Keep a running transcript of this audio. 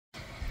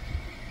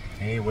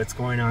Hey, what's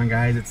going on,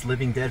 guys? It's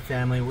Living Dead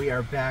family. We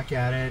are back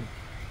at it.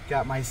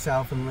 Got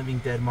myself and Living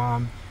Dead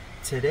mom.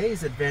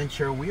 Today's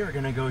adventure, we are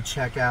gonna go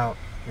check out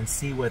and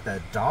see what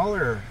the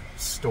dollar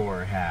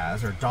store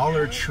has, or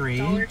Dollar Tree.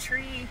 Dollar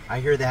Tree.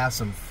 I hear they have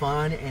some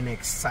fun and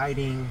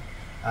exciting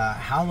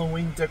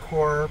Halloween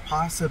decor,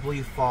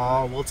 possibly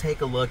fall. We'll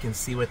take a look and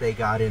see what they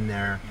got in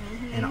there.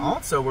 And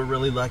also, we're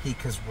really lucky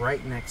because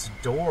right next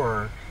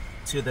door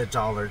to the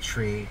Dollar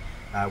Tree,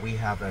 we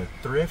have a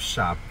thrift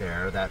shop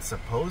there that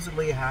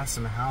supposedly has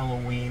some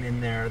Halloween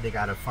in there. They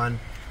got a fun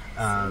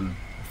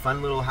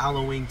little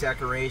Halloween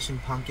decoration,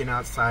 pumpkin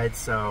outside.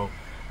 So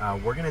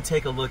we're gonna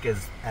take a look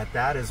at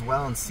that as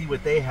well and see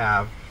what they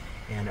have.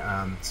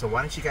 And so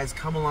why don't you guys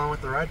come along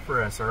with the ride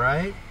for us, all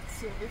right?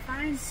 See what we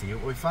find. See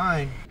what we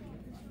find.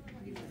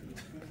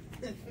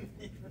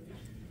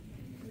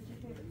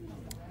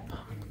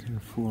 Pumpkin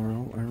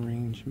floral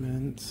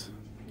arrangements.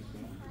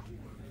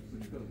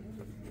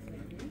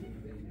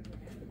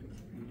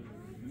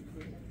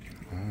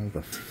 All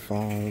the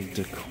fall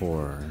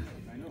decor.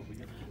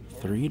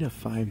 $3 to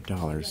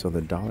 $5, so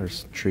the Dollar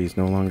Tree is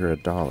no longer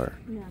 $1.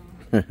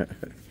 No.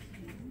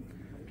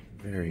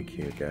 Very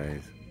cute,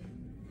 guys.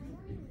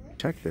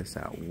 Check this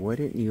out.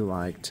 Wouldn't you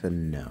like to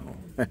know?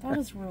 That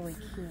is really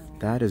cool.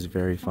 That is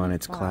very fun.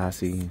 It's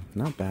classy.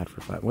 Not bad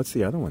for $5. What's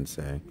the other one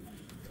say?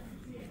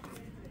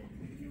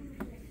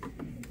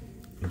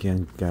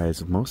 Again,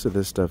 guys, most of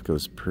this stuff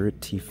goes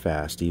pretty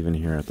fast, even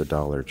here at the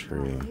Dollar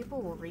Tree.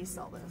 People will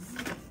resell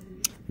this.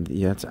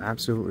 Yeah, that's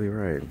absolutely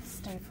right.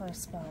 Stay for a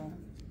spell.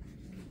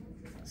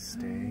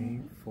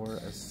 Stay for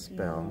a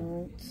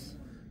spell. Cute.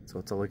 So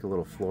it's like a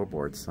little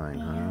floorboard sign,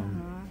 huh?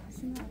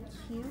 Isn't that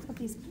cute? But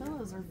these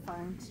pillows are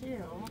fun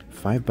too.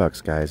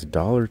 $5, guys.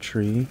 Dollar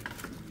Tree.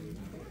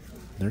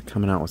 They're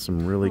coming out with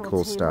some really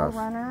cool stuff.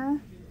 Runner.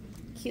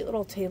 Cute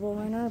little table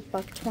runner.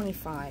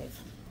 $1.25.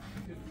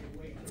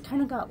 It's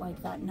kind of got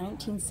like that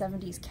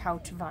 1970s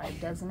couch vibe,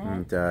 doesn't it?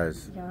 It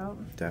does.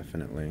 Yep.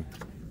 Definitely.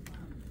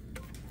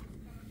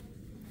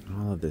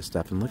 All of this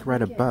stuff, and look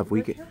right above.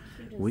 We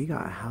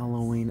got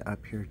Halloween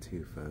up here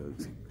too,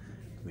 folks.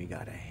 We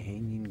got a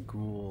hanging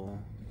ghoul.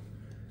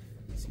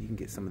 So you can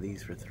get some of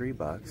these for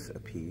 $3 a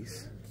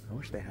piece. I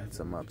wish they had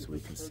some up so we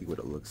can see what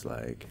it looks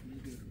like.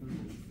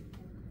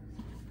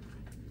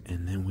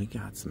 And then we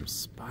got some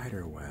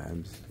spider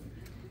webs.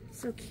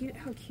 So cute.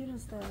 How cute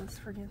is this?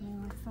 Forgive me,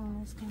 my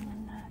phone is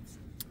going nuts.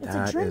 It's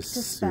That a drink is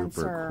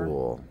dispenser. super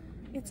cool.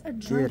 It's a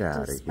drink Get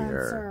out of dispenser.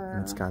 here.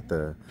 And it's got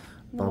the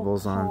Little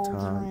bubbles on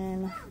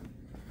cauldron. top.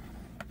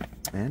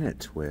 And it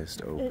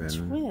twists open. It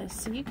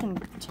twists, so you can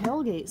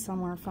tailgate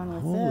somewhere fun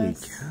with Holy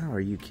this. cow, are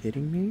you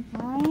kidding me?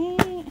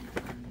 Right?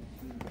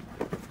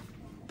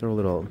 Throw a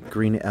little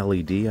green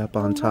LED up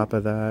on top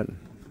of that.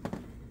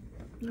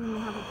 You even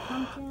have a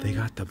pumpkin. They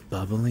got the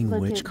bubbling Look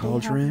witch at,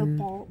 cauldron.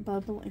 They have the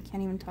bubble. I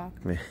can't even talk.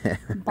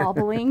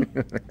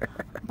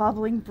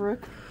 Bobbling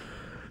brook.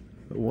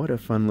 What a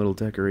fun little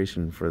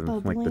decoration for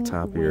like the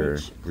top of your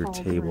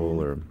table,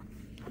 or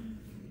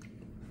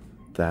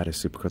that is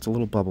super cool. It's a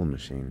little bubble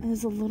machine. It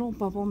is a little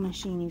bubble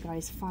machine, you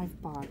guys.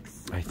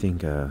 $5. I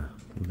think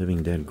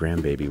Living Dead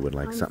grandbaby would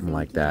like something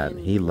like that.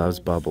 He loves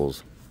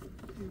bubbles.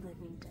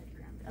 Living Dead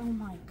grandbaby. Oh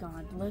my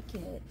God! Look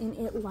at it, and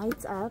it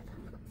lights up.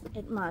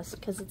 It must,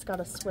 because it's got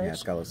a switch. Yeah,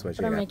 it's got a switch.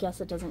 But I'm gonna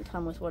guess it doesn't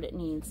come with what it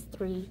needs.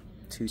 Two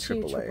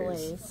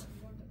AAAs.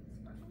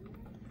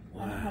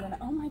 Wow.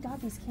 Oh my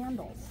God, these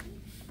candles.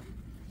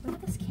 Look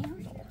at this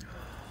candle.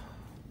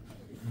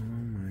 Oh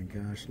my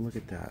gosh, look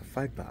at that.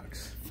 $5.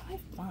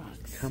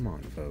 $5. Come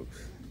on,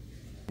 folks.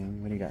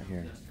 What do you got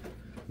here?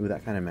 Ooh,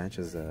 that kind of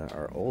matches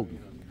our old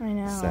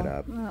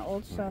setup. Our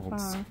old stuff,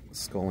 huh?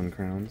 Skull and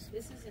crowns.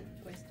 This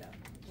isn't twist up.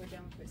 We're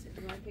down twisted.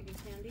 Do you want to pick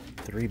a candy?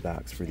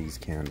 $3 for these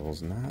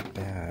candles. Not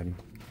bad.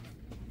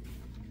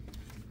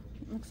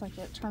 Looks like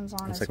it turns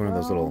on. It's like one of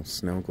those little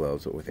snow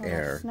globes, but with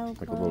air.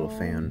 Like a little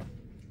fan.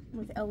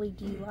 With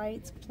LED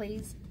lights.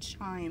 Plays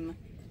chime.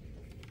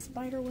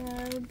 Spider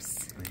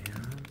webs. Yeah.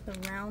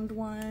 The round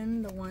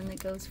one. The one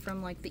that goes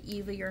from like the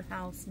eave of your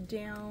house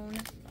down.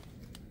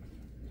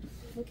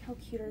 Look how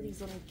cute are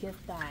these little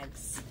gift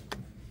bags.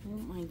 Oh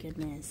my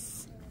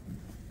goodness.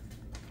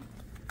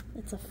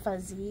 It's a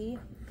fuzzy,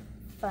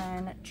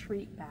 fun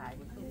treat bag.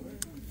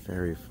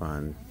 Very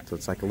fun. So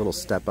it's like a little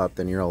step up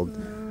than your old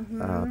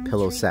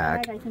pillow treat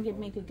sack. Bag. I think it'd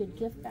make a good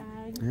gift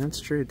bag. Yeah, that's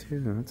true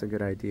too. That's a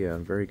good idea. A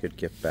very good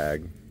gift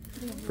bag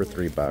for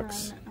 $3.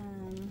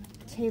 Fun,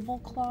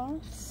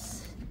 tablecloths.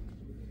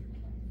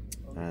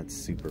 That's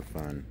super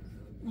fun.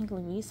 I think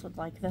Luis would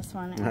like this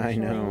one, actually. I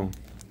know.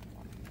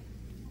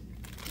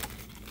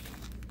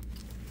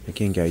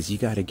 Again, guys, you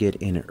got to get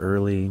in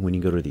early when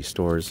you go to these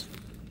stores.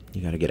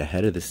 You got to get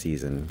ahead of the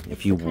season.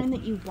 It's the kind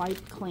that you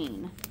wipe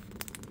clean.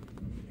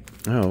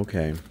 Oh,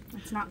 okay.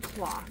 It's not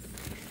cloth.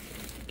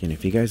 Again,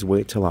 if you guys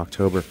wait till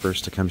October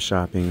 1st to come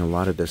shopping, a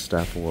lot of this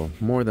stuff will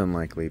more than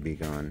likely be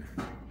gone.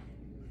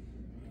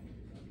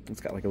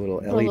 It's got like a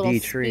little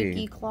LED tree.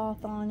 Spooky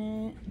cloth on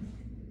it.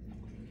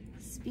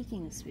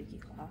 Speaking of spooky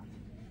cloth,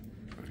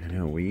 I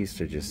know, we used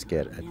to just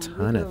get a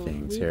ton of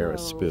things here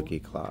with spooky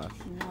cloth.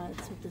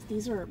 Nuts with this.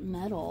 These are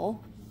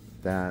metal.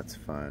 That's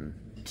fun.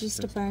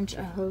 Just a bunch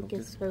of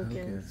hocus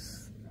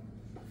pocus.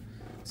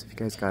 So if you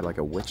guys got like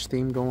a witch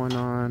theme going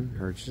on,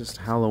 or just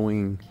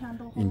Halloween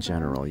in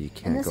general, you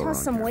can't go wrong. And this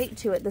has some here. weight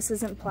to it. This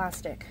isn't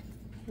plastic.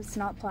 It's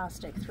not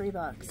plastic. $3.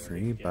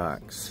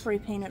 $3. Spray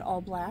painted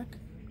all black.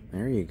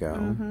 There you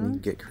go. You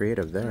get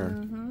creative there.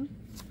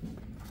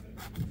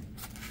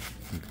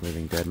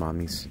 Living Dead Mom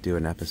needs to do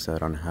an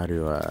episode on how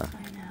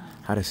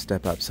to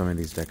step up some of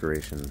these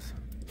decorations.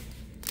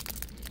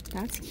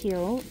 That's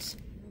cute.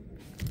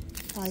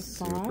 $5.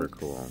 Super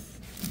cool.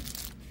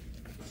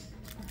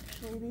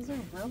 Actually, these are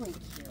really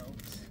cute.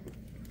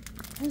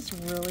 That is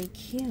really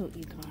cute,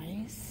 you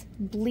guys.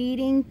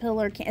 Bleeding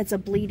pillar. It's a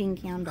bleeding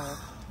candle.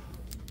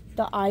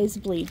 The eyes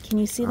bleed. Can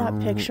you see that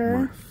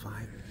picture?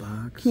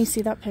 $5. Can you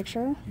see that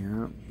picture?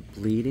 Yeah.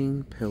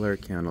 Bleeding pillar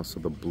candle, so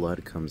the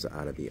blood comes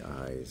out of the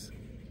eyes.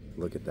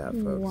 Look at that,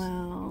 folks.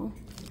 Wow.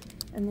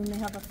 And then they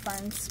have a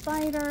fun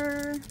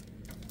spider.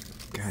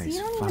 Guys, so you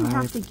don't even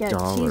have to get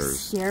too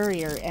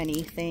scary or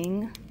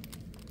anything.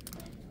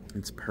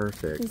 It's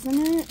perfect.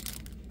 Isn't it?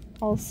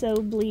 Also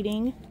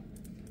bleeding.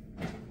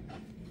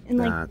 And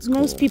like, That's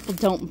most cool. people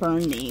don't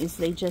burn these.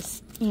 They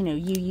just, you know,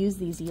 you use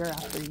these year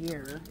after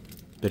year.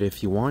 But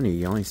if you want to,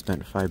 you only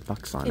spent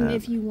 $5 on it. And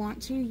if you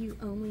want to, you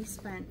only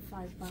spent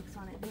 $5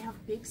 on it. They have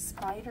big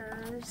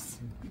spiders.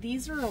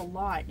 These are a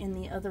lot in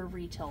the other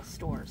retail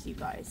stores, you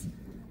guys.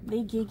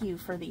 They gig you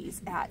for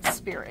these at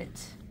Spirit.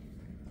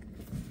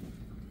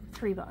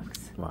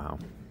 $3. Wow.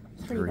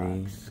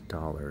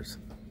 $3.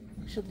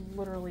 Should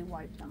literally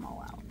wipe them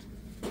all out.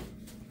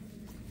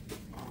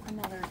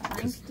 Another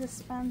drink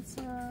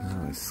dispenser.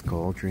 Oh, a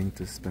skull drink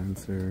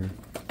dispenser.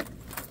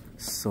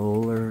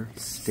 Solar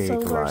steak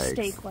Solar lights.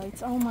 steak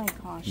lights. Oh my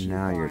gosh.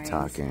 Now you you're guys.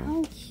 talking.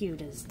 How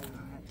cute is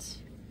that?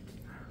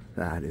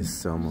 That is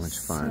so much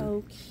fun.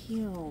 So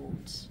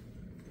cute.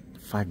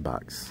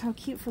 $5. How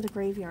cute for the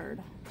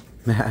graveyard.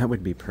 That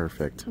would be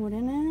perfect.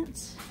 Wouldn't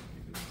it?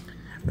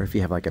 Or if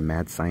you have like a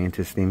mad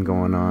scientist theme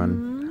going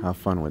on, how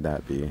fun would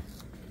that be?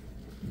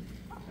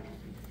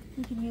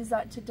 You could use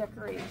that to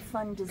decorate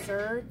fun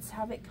desserts.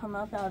 Have it come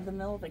up out of the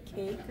middle of a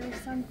cake or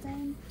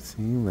something.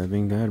 See,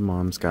 Living Dead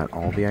Mom's got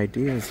all the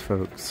ideas,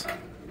 folks.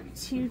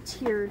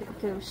 2-tiered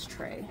ghost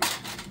tray.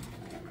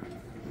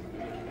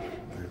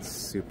 That's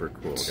super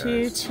cool, guys.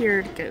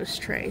 2-tiered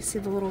ghost tray. See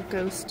the little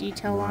ghost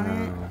detail on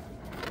it?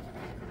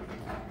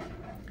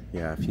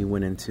 Yeah, if you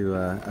went into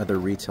other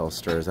retail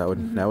stores, that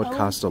would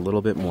cost a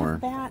little bit more.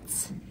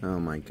 Bats. Oh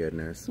my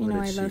goodness! You What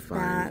know did I she love find?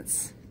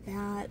 bats.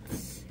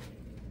 Bats.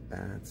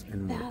 Bats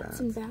and more bats. Bats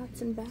and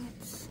bats and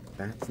bats.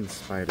 Bats and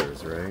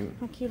spiders, right?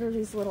 How cute are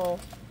these little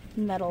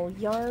metal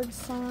yard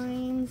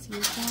signs? You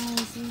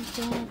guys, you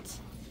get.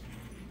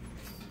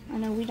 I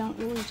know we don't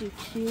really do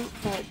cute,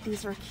 but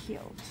these are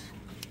cute.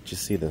 Did you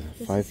see the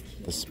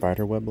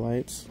spider web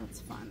lights?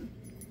 That's fun.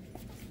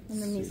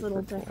 And then these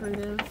little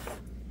decorative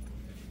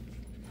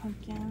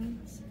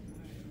pumpkins.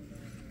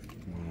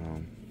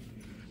 Wow.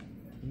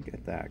 Look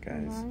at that,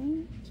 guys.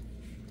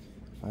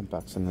 Right.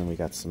 $5, and then we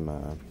got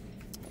some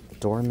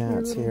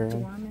doormats here.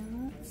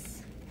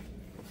 Doormats.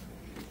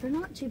 They're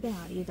not too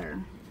bad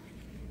either.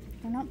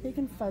 They're not big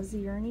and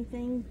fuzzy or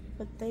anything,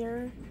 but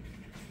they've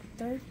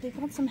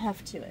got some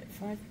heft to it.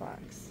 $5.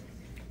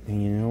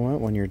 And you know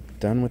what? When you're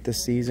done with the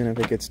season, if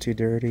it gets too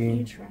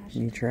dirty,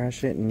 you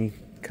trash it, and you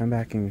come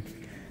back and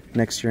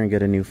next year and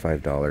get a new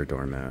 $5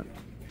 doormat.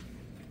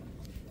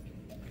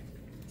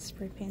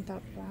 Spray paint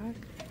that black.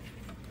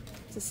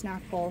 It's a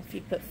snack bowl if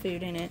you put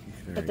food in it.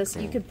 Very But this,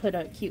 cool. you could put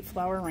a cute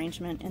flower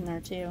arrangement in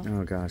there too.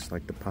 Oh gosh,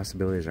 like the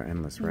possibilities are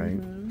endless, right?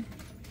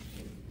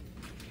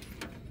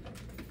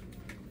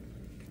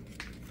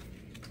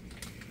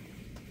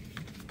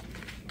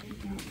 I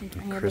don't think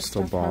any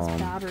crystal of this stuff ball. has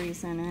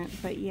batteries in it,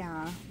 but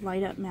yeah,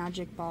 light up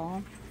magic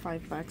ball,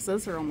 $5.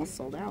 Those are almost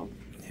sold out.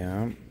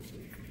 Yeah.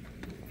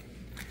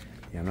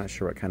 Yeah, I'm not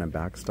sure what kind of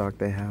backstock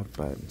they have,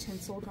 but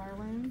Tinsel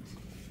garland.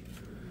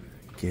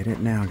 get it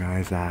now,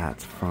 guys.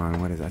 That's fun.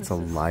 What is that? That's a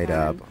light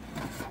up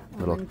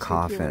little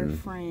coffin.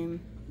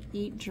 Frame.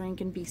 Eat, drink,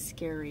 and be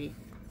scary.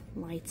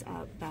 Lights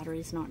up.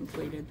 Batteries not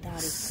included. That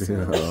is so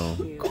So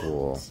cute.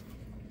 cool.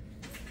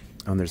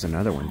 Oh, and there's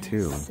another one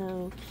too.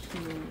 So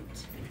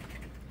cute.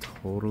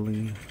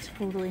 Totally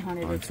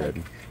Haunted. It's haunted.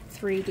 like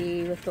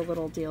 3D with the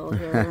little deal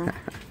here.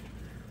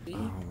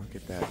 Oh, look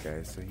at that,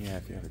 guys. So yeah,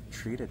 if you have a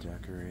tree to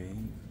decorate,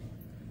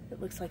 It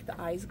looks like the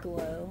eyes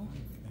glow.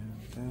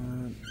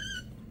 that.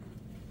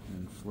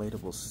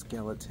 Inflatable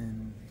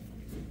skeleton.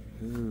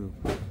 Ooh,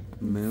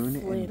 moon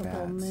and Inflatable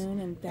bats. moon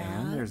and bats.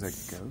 And there's a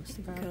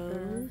ghost back there.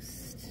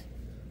 Ghost.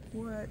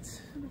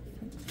 What?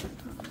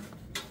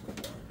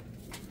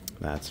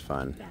 That's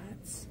fun.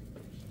 Bats.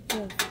 We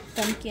have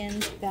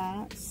pumpkins,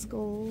 bats,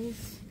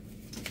 skulls.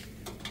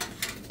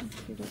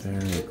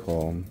 Very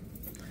cool.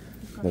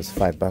 Those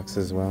 $5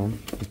 as well.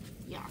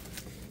 Yeah.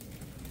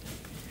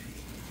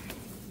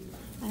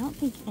 I don't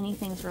think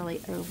anything's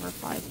really over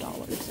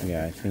 $5.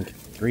 Yeah, I think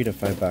 $3 to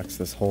 $5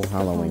 this whole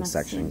Halloween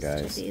section, Seems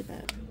to guys. be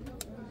that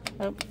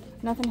Oh,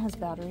 nothing has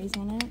batteries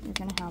in it. You're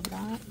gonna have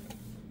that.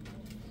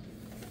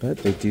 But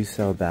they do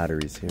sell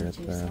batteries here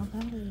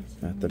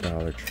at the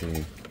Dollar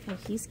Tree. Oh,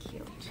 he's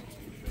cute.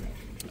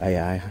 I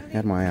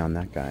had my eye on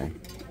that guy.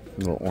 A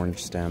little orange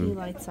He stem.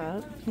 lights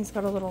up. He's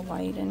got a little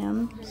light in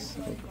him.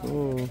 So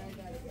cool.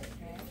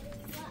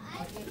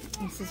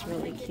 This is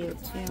really cute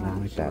too. I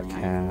like that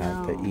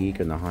cat, the eek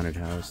in the haunted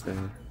house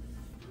there.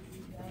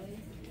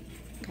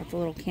 Got the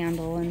little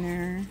candle in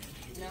there.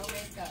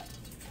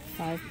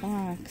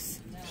 $5.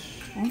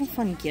 All the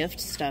fun gift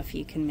stuff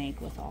you can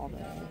make with all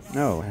this.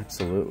 No,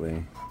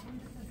 absolutely.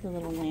 The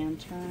little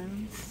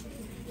lanterns.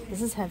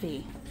 This is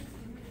heavy.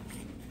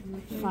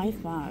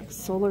 $5.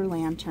 Solar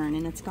lantern,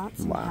 and it's got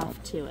some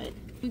heft to it.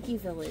 Spooky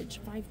Village,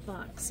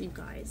 $5, you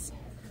guys.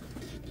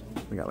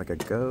 We got like a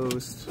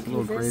ghost, a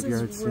little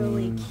graveyard This is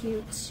really scene.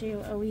 cute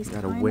too. Oh, he's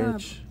Got a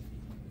witch.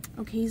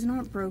 Okay, he's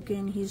not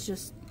broken. He's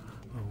just.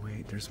 Oh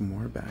wait, there's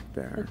more back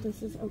there. But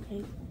this is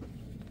okay.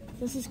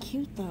 This is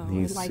cute though.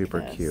 He's I like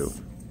super this. cute.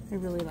 I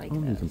really like Oh,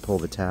 this. you can pull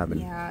the tab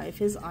and. Yeah, if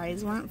his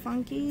eyes weren't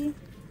funky.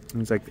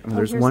 He's like, oh, Oh,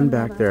 there's here's one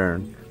back another there.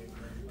 one.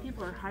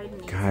 People are hiding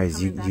these.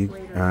 Guys, They're coming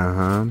back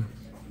later.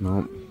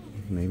 Nope,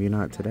 maybe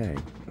not today.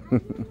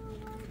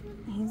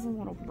 He's a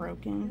little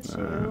broken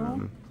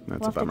too. That's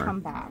we'll a have bummer. to come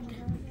back.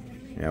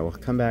 Yeah, we'll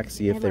come back,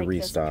 see if I they like this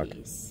restock.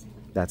 piece.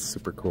 That's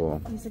super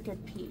cool. He's a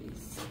good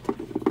piece.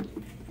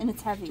 And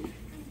it's heavy.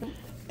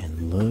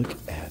 And look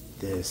at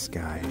this,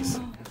 guys.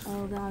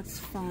 Oh, that's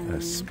fun.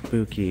 A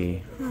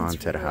spooky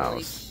haunted That's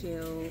house.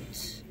 really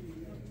cute.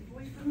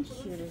 How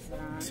cute is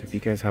that? So if you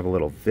guys have a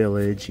little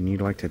village and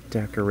you'd like to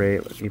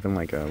decorate, even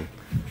like a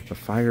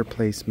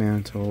fireplace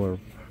mantle, or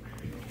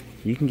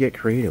you can get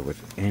creative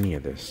with any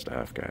of this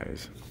stuff,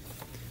 guys.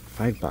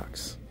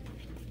 $5.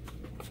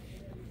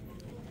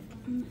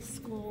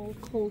 Skull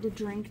cold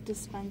drink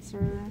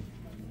dispenser.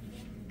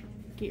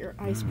 Get your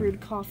ice brewed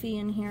coffee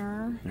in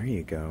here. There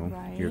you go.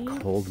 Your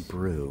Right. cold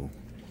brew.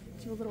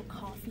 Do a little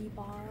coffee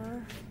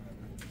bar.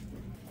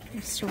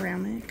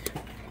 Ceramic.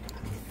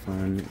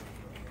 Fun.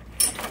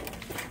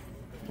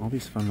 All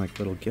these fun like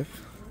little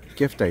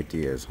gift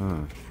ideas,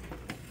 huh?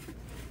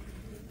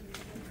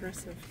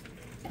 Impressive.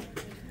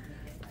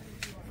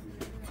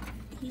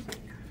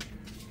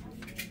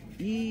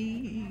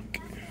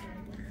 Eek.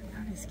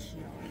 That is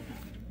cute.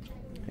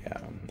 Yeah,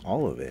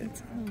 all of it.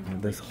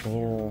 This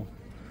whole.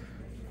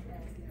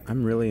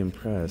 I'm really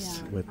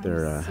impressed with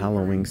their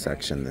Halloween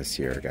section this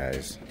year,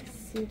 guys.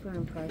 Super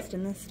impressed.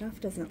 And this stuff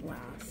doesn't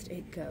last.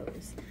 It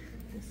goes.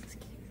 This is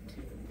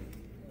cute.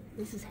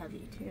 This is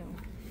heavy too.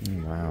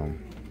 Wow.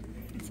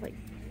 It's like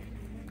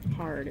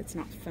hard. It's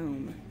not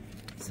foam.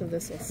 So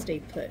this will stay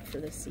put for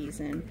the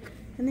season.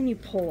 And then you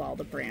pull all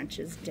the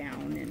branches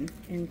down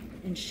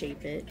and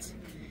shape it.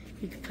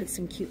 You could put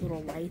some cute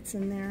little lights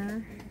in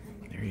there.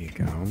 There you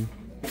go.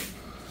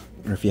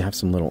 Or if you have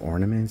some little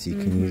ornaments, you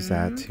can use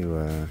that to.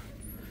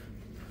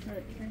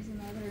 Look, here's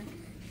another.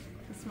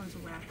 This one's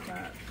wrapped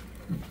up.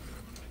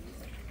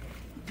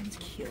 It's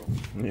cute.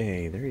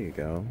 Hey, there you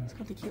go. It's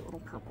got the cute little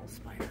purple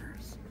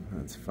spiders.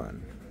 That's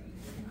fun.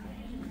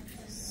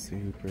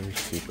 Super,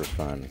 super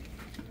fun.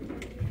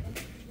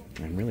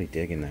 I'm really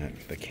digging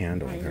the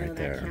candle I know right that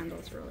there.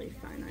 candle's really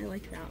fun. I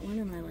like that one,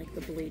 and I like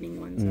the bleeding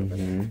ones over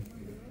there.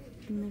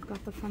 And they've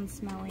got the fun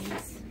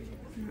smellies.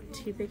 I'm not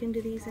too big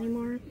into these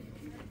anymore.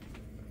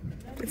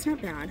 It's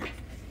not bad.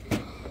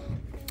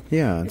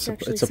 Yeah, it's a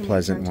actually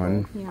pleasant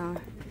one. Yeah.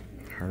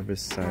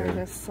 Harvest cider.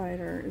 Harvest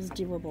cider is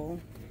doable.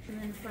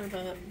 And then for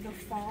the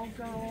fall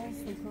girls,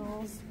 the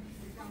girls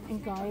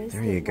and guys.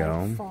 There you that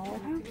go. like fall,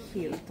 how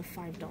cute, the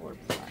 $5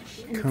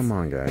 plush. And Come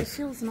on, It guys.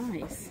 feels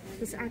nice.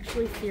 This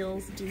actually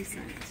feels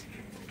decent.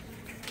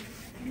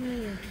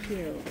 Really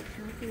cute.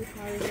 Happy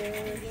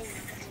harvest.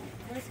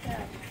 What's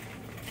that?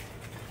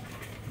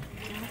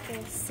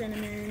 Apple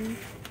cinnamon.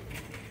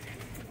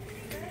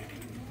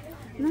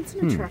 And that's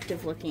an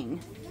attractive looking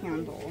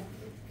candle.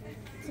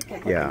 It's a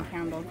good looking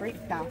candle.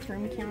 Great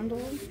bathroom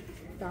candle.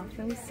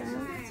 Bathroom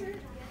scent.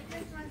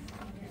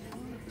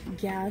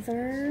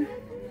 Gather.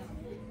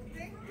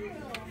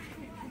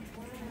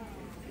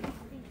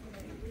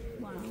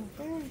 Wow,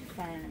 very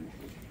fun.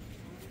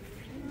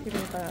 Look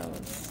at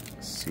those.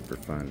 Super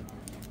fun.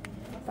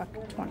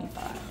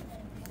 $1.25.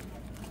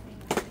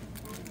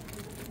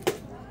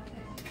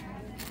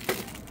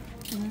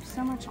 And there's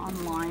so much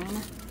online.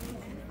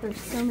 There's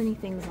so many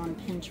things on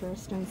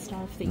Pinterest and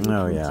stuff that you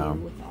can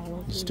do with all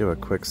of these. Just do a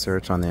quick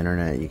search on the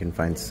internet. You can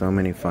find so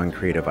many fun,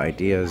 creative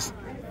ideas.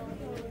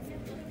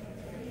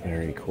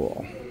 Very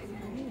cool.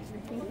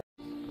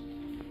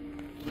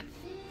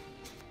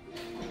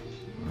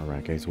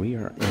 Alright guys, we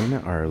are in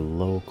our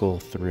local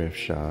thrift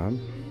shop.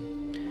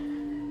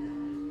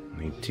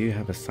 We do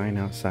have a sign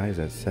outside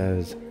that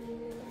says,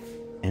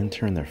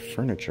 enter in their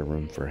furniture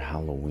room for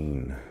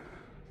Halloween.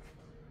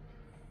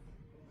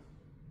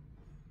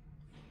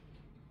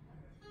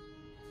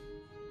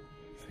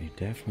 So you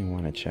definitely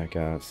want to check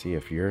out, see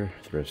if your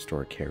thrift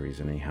store carries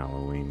any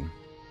Halloween.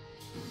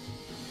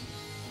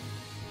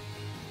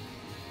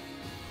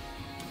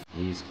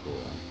 He's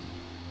cool.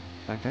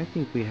 fact, I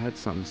think we had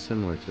something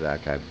similar to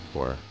that guy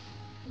before.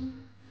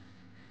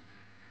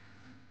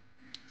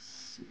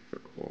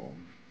 Super cool.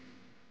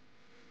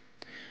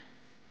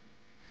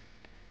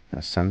 Now,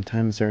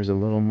 sometimes there's a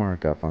little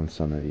markup on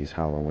some of these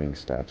Halloween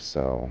stuff,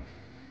 so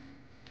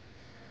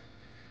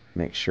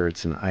make sure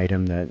it's an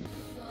item that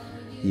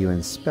you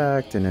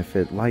inspect, and if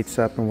it lights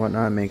up and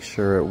whatnot, make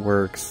sure it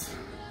works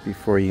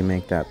before you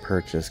make that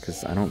purchase,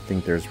 because I don't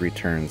think there's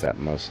returns at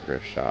most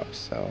thrift shops.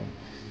 So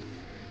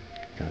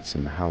got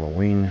some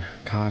Halloween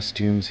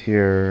costumes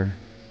here.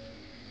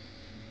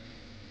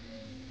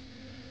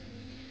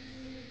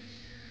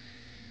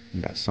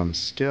 Got some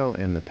still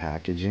in the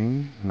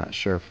packaging. Not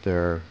sure if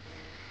they're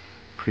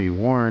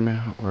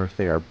pre-worn or if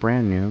they are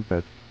brand new,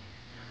 but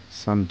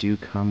some do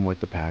come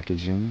with the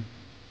packaging.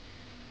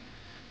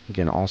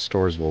 Again, all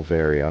stores will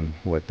vary on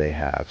what they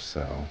have,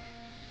 so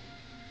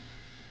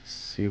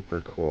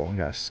super cool. We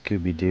got a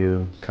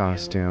Scooby-Doo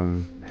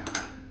costume.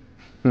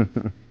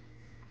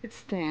 It's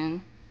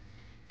thin.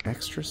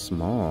 Extra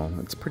small.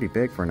 It's pretty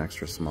big for an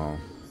extra small,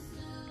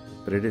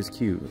 but it is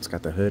cute. It's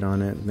got the hood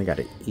on it, and they got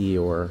an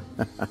Eeyore.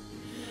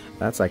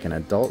 That's like an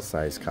adult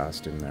size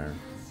costume there.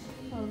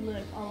 Oh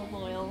look, olive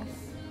oil.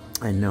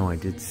 I know, I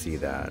did see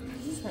that.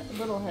 This is a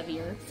little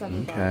heavier,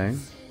 $7. Okay.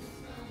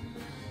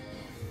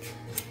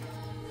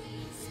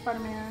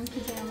 Spider-Man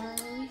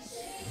pajamas.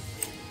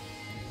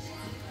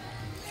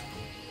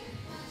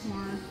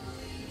 More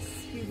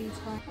Scooby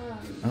stuff.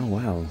 Oh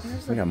wow,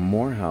 we got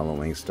more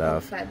Halloween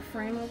stuff. That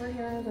frame over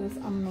here, that is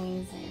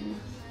amazing.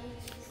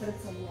 But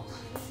it's a lot.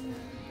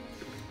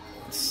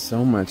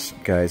 So much,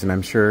 guys, and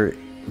I'm sure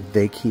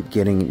they keep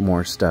getting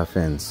more stuff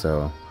in,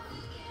 so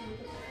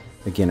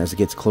again, as it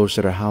gets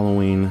closer to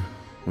Halloween,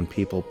 when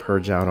people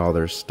purge out all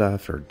their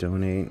stuff or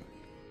donate,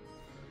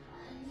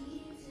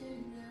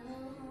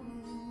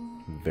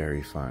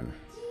 very fun.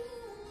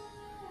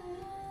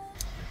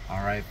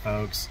 All right,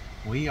 folks,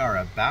 we are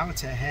about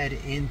to head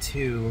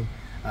into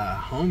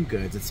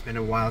HOMEGOODS. It's been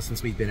a while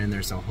since we've been in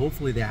there, so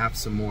hopefully they have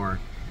some more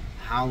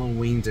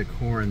Halloween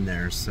decor in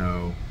there.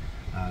 So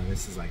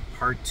this is like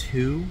part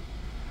 2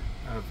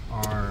 of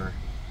our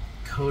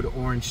Code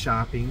Orange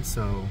shopping.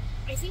 So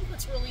I think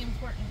what's really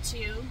important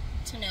too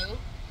to note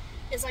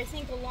is I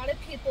think a lot of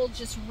people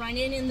just run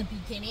in the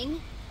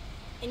beginning,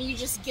 and you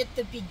just get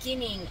the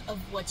beginning of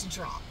what's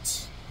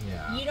dropped.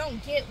 yeah, You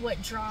don't get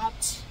what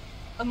dropped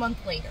a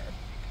month later.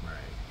 right.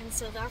 And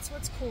so that's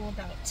what's cool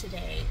about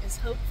today, is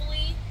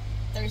hopefully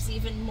there's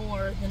even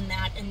more than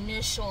that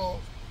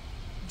initial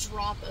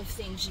drop of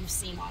things you've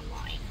seen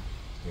online.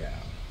 Yeah.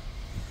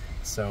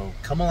 So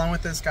come along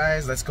with us,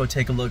 guys. Let's go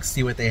take a look,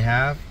 see what they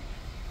have.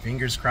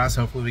 Fingers crossed,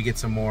 hopefully we get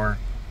some more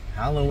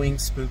Halloween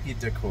spooky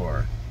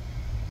decor.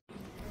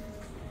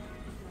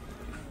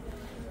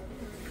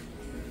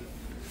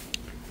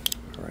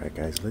 Alright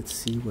guys, let's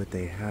see what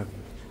they have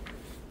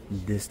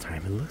this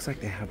time. It looks like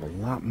they have a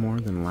lot more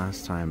than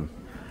last time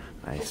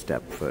I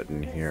stepped foot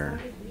in here.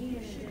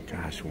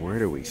 Gosh, where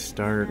do we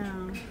start?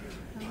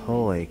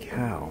 Holy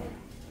cow.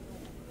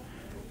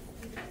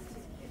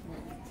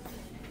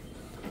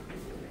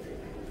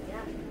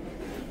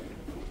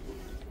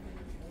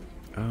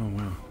 Oh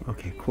wow,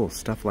 okay, cool.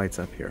 Stuff lights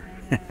up here.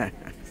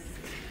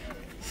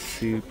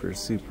 Super,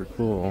 super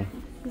cool.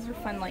 These are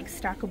fun, like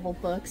stackable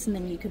books, and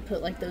then you could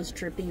put like those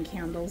dripping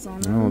candles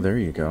on them. Oh, there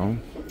you go.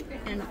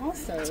 And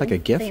also, It's like a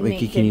gift, they like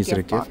make you can good use it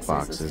at gift boxes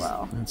boxes. as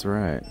well. That's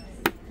right.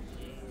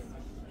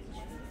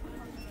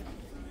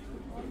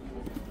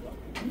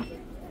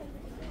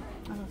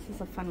 Oh, this is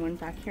a fun one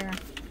back here.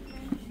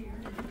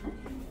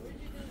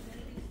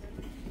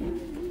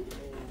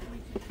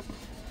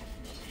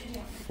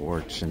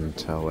 Fortune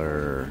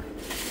teller.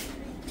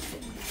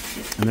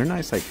 And they're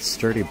nice, like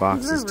sturdy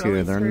boxes They're too.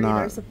 really They're sturdy. not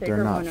There's a bigger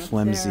they're not one up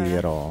flimsy there.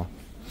 at all.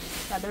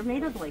 Yeah, they're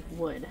made of like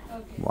wood.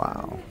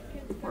 Wow.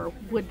 Or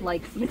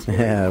wood-like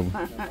material.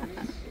 Yeah.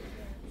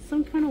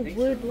 Some kind of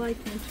wood-like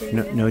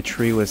material. No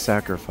tree was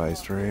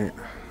sacrificed, right?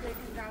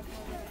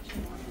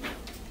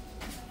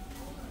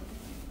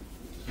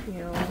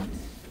 Cute.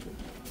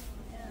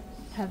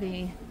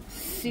 Heavy.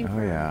 Super.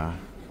 Oh yeah.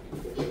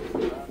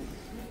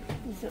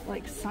 Is it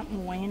like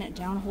something weighing it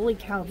down? Holy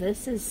cow,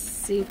 this is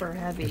super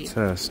heavy. It's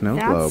a snow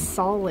That's globe.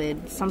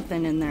 solid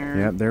something in there.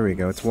 Yep, there we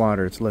go. It's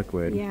water, it's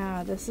liquid.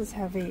 Yeah, this is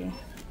heavy.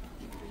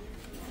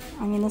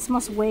 I mean, this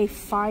must weigh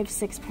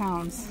 5-6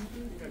 pounds.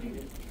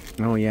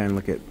 Oh yeah, and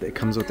look at it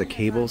comes with a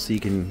cable so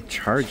you can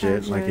charge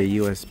it like a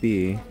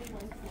USB.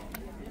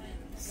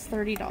 It's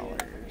 $30.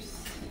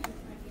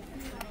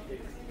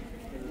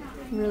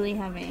 Really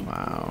heavy.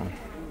 Wow.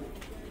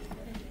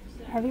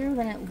 Heavier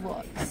than it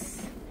looks.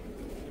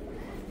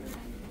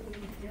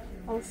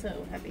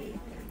 Also heavy.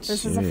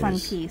 This is a fun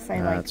Jeez, piece.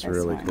 I like that's this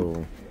really one.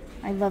 cool.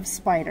 I love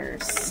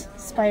spiders.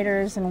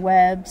 Spiders and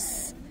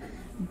webs,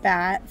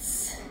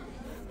 bats.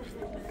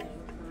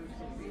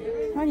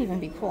 Might even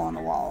be cool on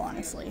the wall,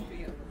 honestly.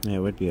 Yeah, it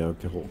would be a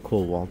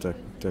cool wall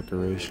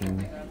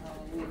decoration.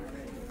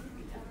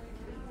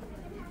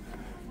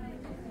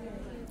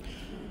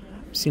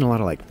 I've seen a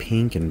lot of like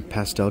pink and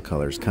pastel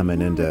colors coming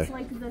into It's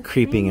like the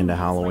creeping into He's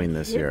Halloween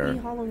like this year.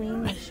 hippie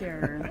Halloween this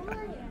year.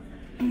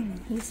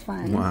 He's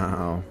fun.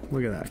 Wow,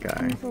 look at that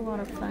guy. It's a lot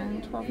of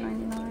fun.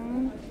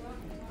 $12.99.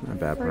 Not a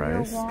bad For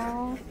price. your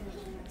wall.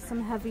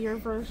 Some heavier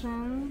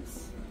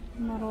versions.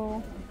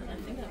 Metal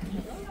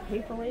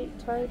paperweight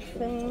type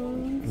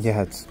things.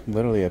 Yeah, it's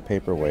literally a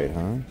paperweight,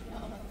 huh?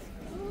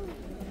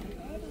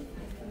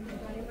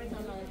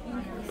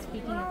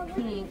 Speaking of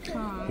pink,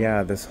 huh?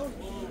 Yeah, there's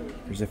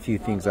a few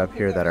things up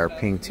here that are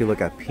pink too.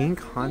 Look, a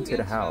pink haunted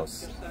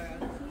house.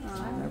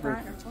 I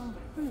never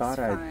thought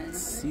I'd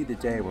see the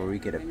day where we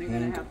get a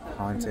pink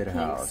haunted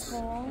house.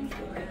 Skull.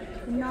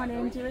 I'm not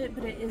into it,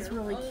 but it is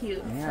really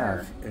cute.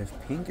 Yeah, if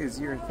pink is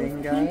your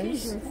thing, Pink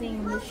is guys. your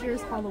thing. This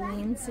year's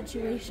Halloween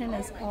situation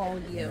is all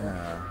you.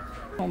 Yeah.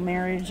 A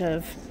marriage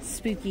of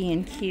spooky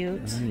and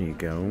cute. There you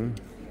go.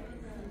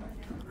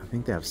 I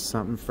think they have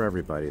something for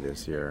everybody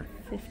this year.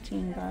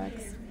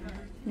 $15.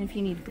 And if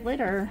you need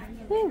glitter,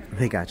 woo,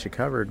 They got you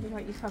covered. they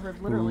got you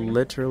covered literally.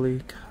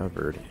 Literally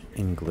covered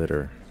in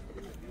glitter.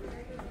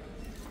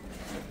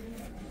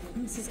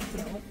 This is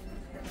cute.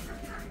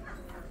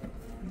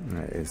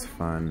 That is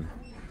fun.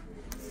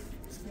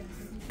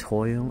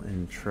 Toil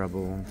and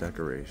trouble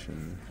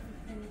decoration.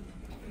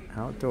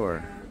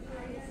 Outdoor.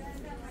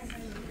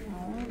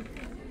 Oh,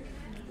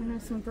 I know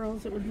some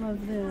girls that would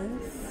love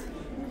this.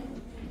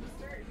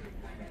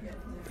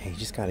 Hey, you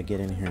just gotta get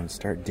in here and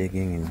start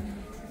digging, and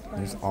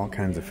there's all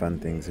kinds of fun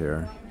things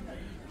here.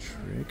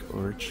 Trick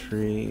or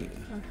treat.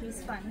 Oh,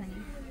 he's fun, honey.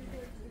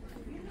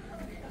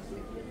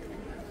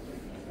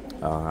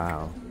 Oh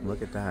wow,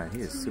 look at that.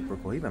 He is super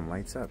cool. He even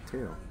lights up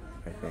too,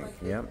 I think.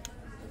 Yep.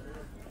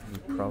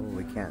 You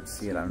probably can't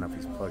see it. I don't know if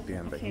he's plugged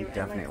in, but he Okay, I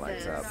definitely like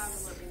lights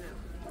this.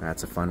 up.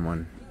 That's a fun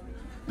one.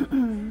 I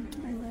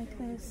like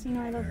this. You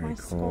know, I love Very my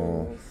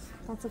cool. skulls.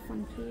 That's a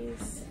fun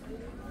piece.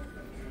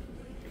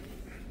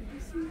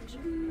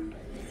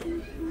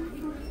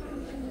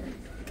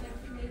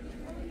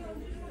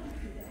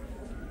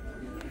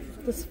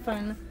 This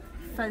fun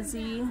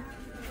fuzzy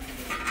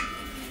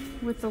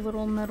with the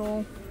little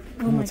metal.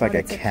 Oh my It's God,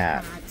 like it's a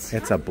cat.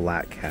 It's a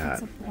black It's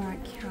cat. a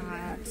black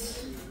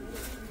cat.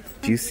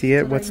 Do you see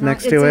it? Did What's I not-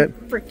 next to it?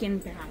 It's a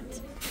freaking bat.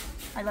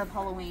 I love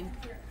Halloween.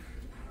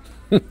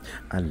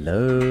 I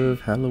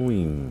love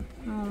Halloween.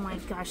 Oh my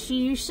gosh,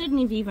 you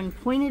shouldn't have even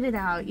pointed it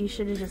out. You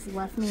should have just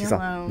left me She's all,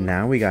 alone.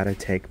 now we gotta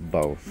take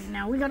both.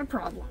 Now we got a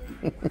problem.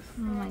 Oh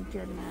my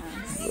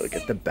goodness. Look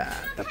at the bat,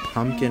 the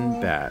pumpkin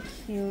bat.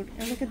 Cute.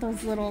 And look at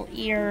those little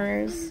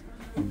ears.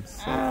 So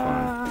fun.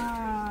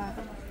 Ah,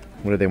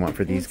 What do they want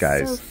for these it's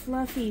guys? so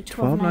fluffy.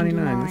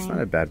 $12.99. That's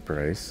not a bad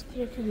price.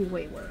 It could be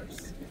way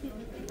worse.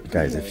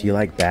 Guys, if you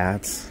like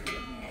bats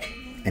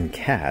and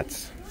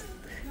cats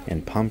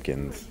and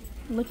pumpkins,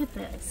 Look at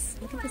this.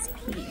 Look at this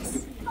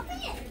piece.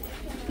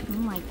 Oh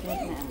my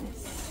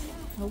goodness.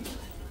 Oh.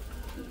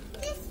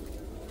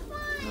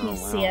 You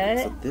see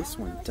it? So this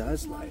one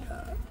does light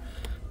up.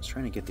 I was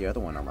trying to get the other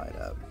one to light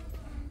up.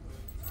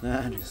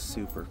 That is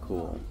super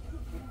cool.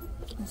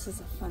 This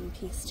is a fun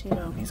piece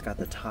too. He's got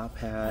the top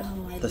hat,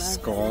 Oh, I the love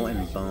skull this.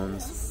 and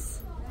bones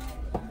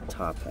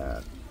top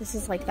hat. This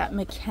is like that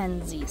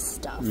Mackenzie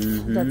stuff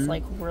Mm-hmm. that's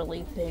like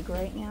really big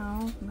right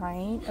now,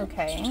 right?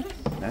 Okay.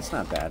 That's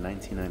not bad,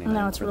 $19.99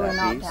 No, it's for really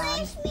that not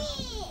piece.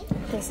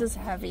 bad. This is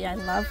heavy. I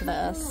love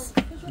this.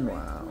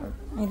 Wow.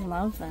 I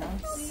love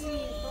this.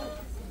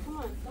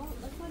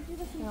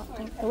 I don't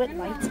think, oh, it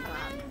lights up.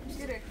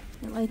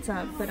 It lights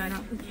up, but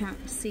you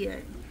can't see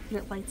it. But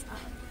it lights up.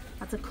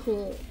 That's a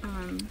cool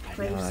I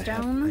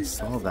gravestone.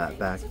 saw that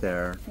back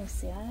there. You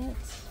see it?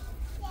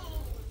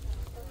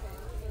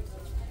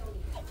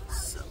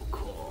 So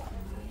cool.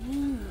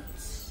 Right.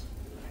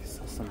 I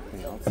saw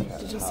something else. at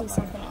Did you top. see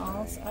something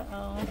else?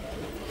 Uh-oh.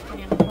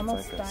 I'm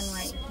almost like a done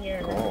right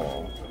here.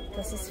 skull.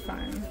 This is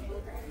fun.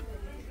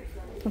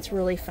 It's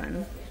really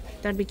fun.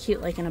 That'd be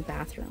cute like in a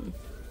bathroom.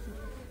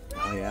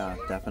 Oh yeah,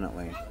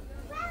 definitely.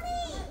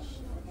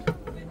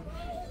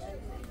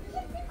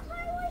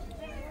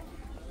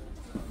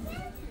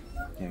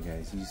 Yeah,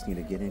 guys, you just need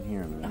to get in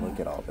here and look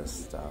at all this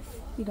stuff.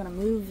 You gotta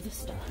move the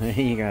stuff.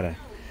 you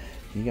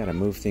gotta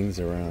move things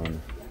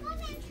around.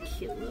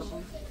 Cute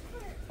little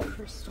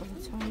crystal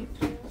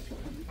type.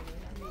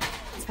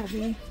 It's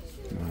heavy.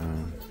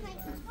 Wow.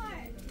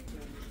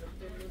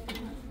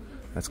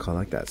 That's called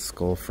like that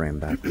skull frame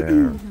back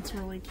there. That's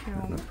really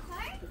cute.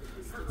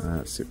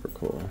 That's super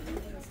cool.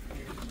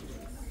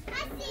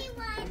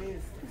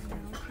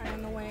 I'm kind of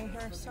in the way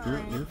here, Yeah,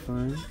 sorry. you're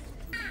fine.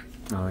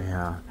 Oh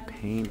yeah,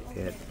 paint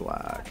it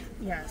black.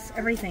 Yes,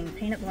 everything.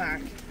 Paint it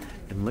black.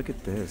 And look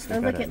at this. They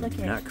Oh, got look a it, look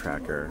it.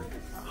 nutcracker.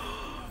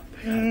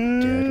 They got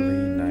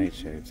deadly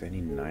nightshades.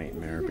 Any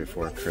Nightmare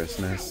Before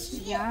Christmas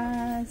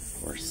Yes.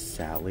 or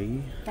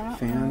Sally That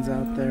fans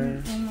out one.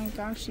 there? Oh my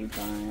gosh, you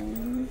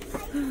guys.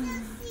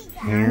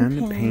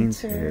 Hand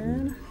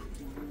painted.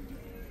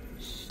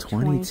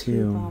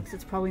 22. bucks.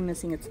 It's probably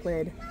missing its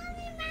lid.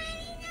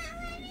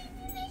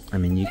 I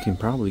mean, you can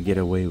probably get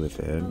away with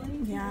it.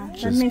 Yeah, that'd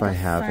Just make by a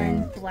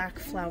having- fun black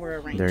flower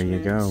arrangement. There you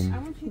go.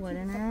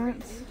 Wouldn't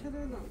it?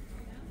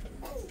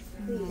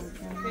 Oh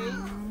my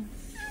goodness.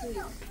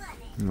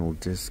 Little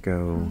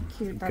disco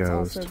Cute. That's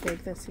ghost. also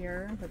big this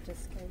year, the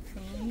disco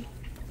theme.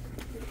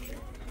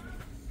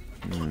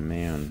 Oh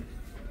man.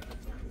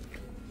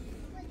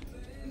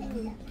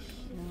 Cute.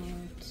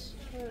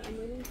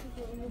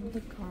 The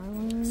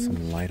garland.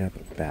 Some light up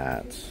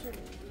bats.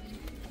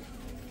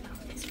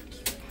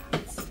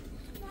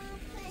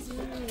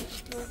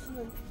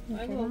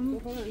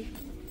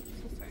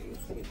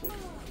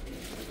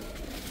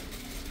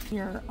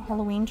 Your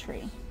Halloween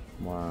tree.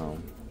 Wow.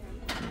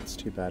 It's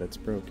too bad it's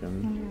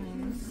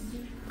broken.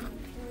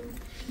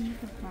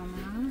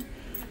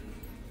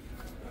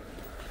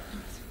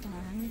 That's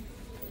fun.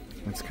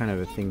 That's kind of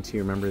a thing too.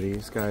 Remember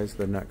these guys,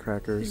 the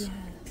Nutcrackers? Yes.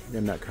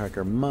 The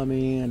Nutcracker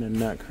Mummy and a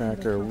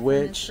Nutcracker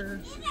Witch.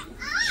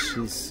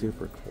 She's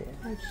super cool.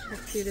 How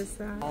cute is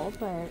that? Oh,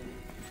 but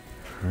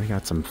We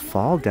got some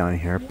fall down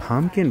here.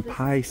 Pumpkin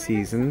pie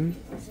season.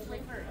 oh,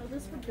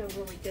 this would go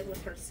really good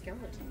with her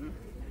skeleton.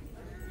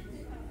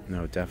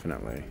 No,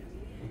 definitely.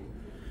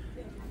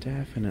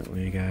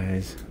 Definitely,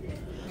 guys.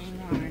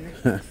 Hang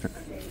on. I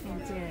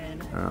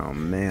did. Oh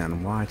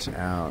man, watch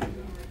out.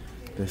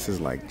 This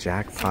is like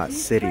jackpot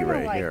city Kinda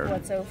right like here.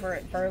 what's over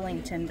at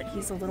Burlington, but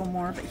he's a little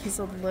more, but he's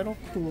a little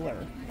cooler.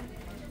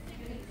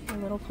 A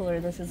little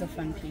cooler. This is a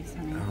fun piece,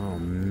 honey. Oh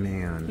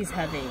man. He's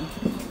heavy.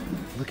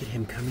 Look at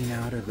him coming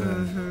out of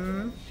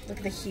the... Look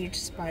at the huge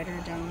spider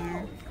down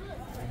there.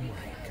 Oh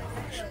my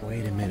gosh,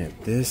 wait a minute.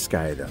 This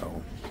guy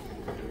though.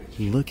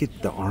 Look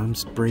at the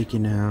arms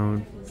breaking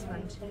out. He's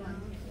fun too.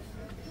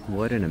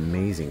 What an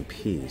amazing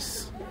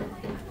piece.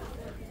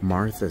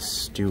 Martha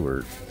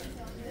Stewart.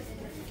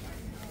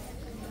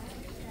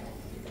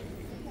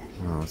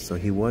 Oh, so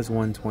he was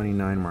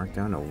 129, marked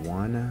down to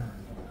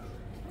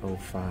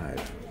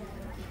 105.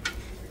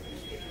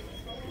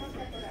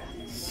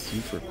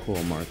 Super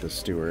cool, Martha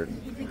Stewart.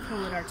 He'd be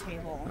cool at our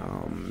table.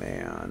 Oh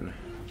man.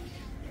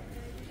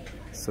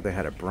 So they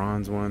had a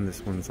bronze one.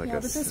 This one's like Yeah,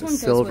 a but this one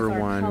goes silver with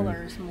our one,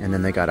 colors more. and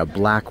then they got a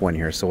black one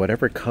here. So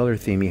whatever color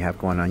theme you have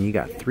going on, you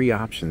got 3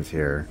 options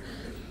here.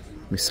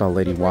 We saw a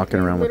lady walking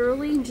around with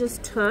Literally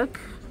just took.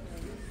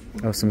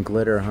 some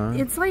glitter, huh?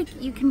 It's like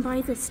you can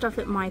buy this stuff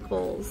at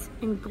Michael's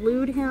and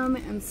glued him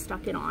and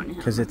stuck it on him.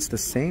 Because it's the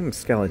same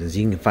skeletons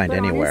you can find But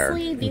anywhere.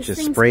 honestly, You these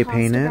just things spray cost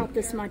paint it. about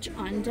this much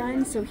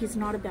undone, so he's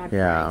not a bad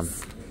Yeah.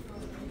 price.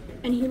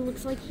 And he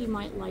looks like he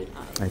might light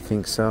up. I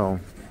think so.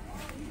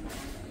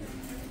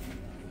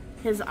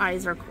 His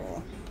eyes are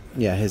cool.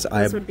 Yeah, his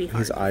would be hard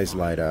his to eyes find.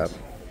 light up.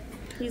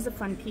 He's a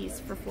fun piece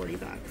for $40.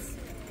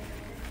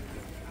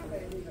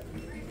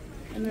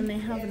 And then they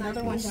have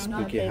another one down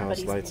Spooky there, but house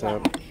he's lights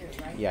black. up.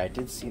 Yeah, I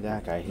did see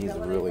that guy. He's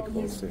really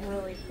cool He's too.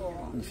 really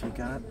cool. If you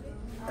got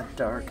a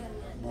dark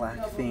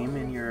black theme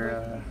in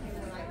your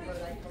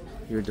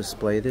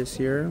display this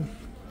year,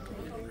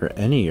 or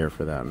any year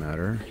for that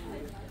matter,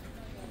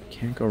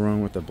 can't go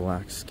wrong with a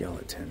black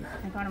skeleton.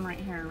 I got him right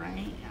here,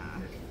 right? Yeah.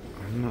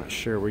 I'm not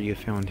sure where you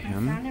found I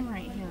him. found him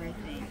right here, I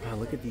think. Wow,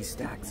 look at these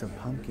stacks of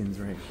pumpkins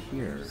right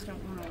here. Just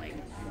don't want to like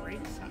break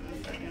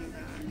something.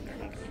 There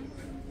you go.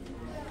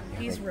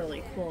 He's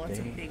really cool. It's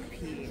a big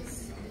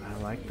piece. I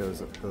like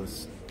those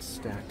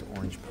stacked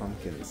orange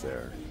pumpkins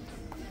there.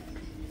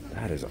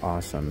 That is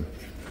awesome.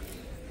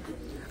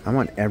 I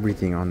want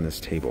everything on this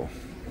table.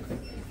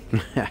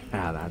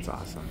 That's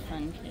awesome.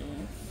 Fun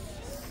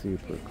piece.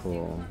 Super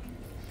cool.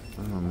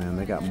 Oh man,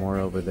 they got more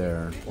over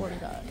there.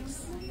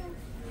 $40.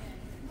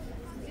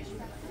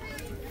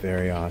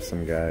 Very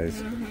awesome,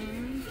 guys.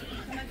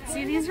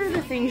 See, these are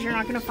the things you're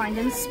not going to find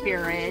in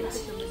Spirit.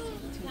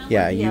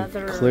 Yeah, The you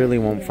other- clearly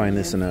won't find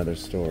this in other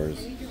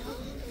stores.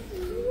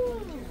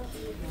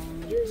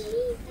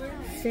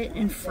 Fit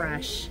and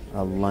fresh.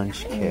 A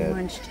lunch And kit.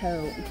 lunch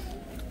tote.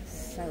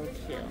 So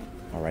cute.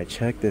 All right,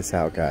 check this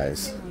out,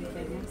 guys. Oh my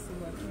goodness,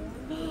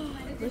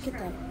 look at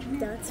that.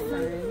 That's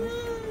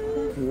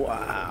fun.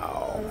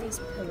 Wow. Oh, these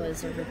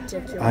pillows are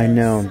ridiculous. I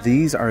know,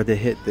 these are the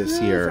hit this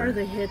These year. are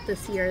the hit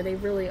this year. They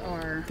really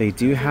are. They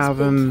do These have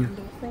big them.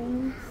 candle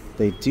things.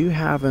 They do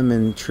have them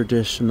in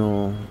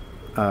traditional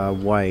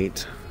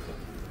white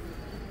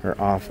or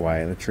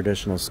off-white, the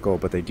traditional skull,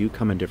 but they do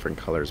come in different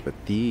colors. But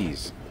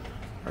these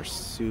are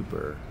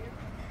super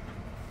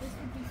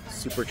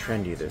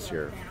trendy this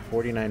year.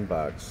 49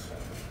 bucks,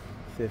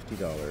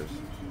 $50.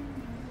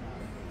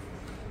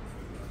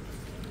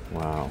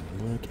 Wow,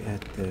 look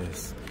at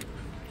this.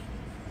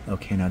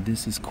 Okay, now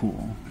this is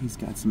cool. He's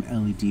got some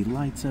LED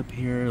lights up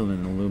here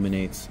and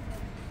illuminates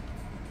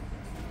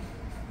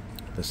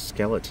the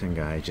skeleton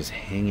guy just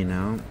hanging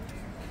out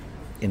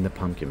in the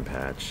pumpkin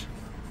patch.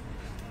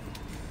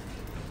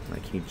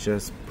 Like he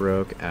just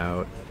broke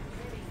out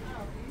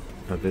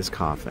of his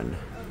coffin.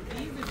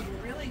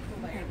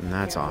 And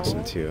that's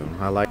awesome too.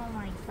 I like. Oh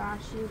my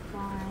gosh, you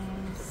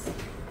guys.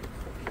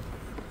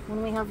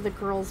 When we have the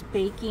girls'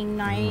 baking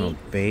night. Oh,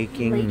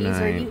 baking Ladies,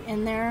 night. are you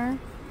in there?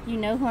 You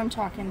know who I'm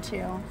talking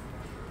to.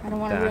 I don't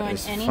want to That ruin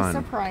is any fun.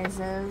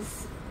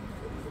 surprises.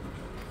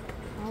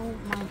 Oh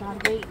my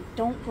god, wait,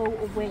 don't go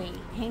away.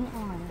 Hang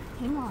on,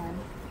 hang on.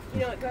 You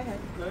know what? Go ahead.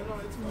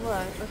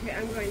 What? Okay,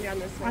 I'm going down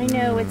this way. I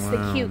know it's the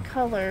Wow. cute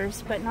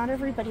colors, but not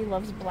everybody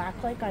loves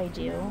black like I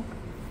do.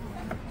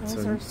 Those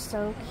So are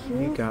so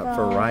cute. You got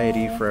though.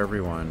 variety for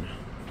everyone.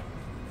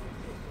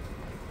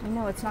 I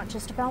know it's not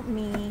just about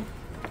me.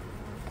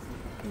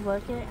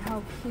 Look at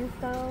how cute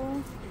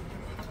though.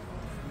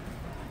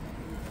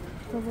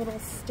 The little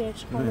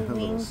Stitch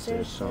Halloween Stitch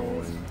dishes.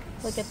 Halloween.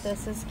 Look at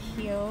this, is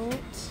cute.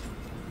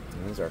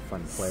 Those are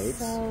fun plates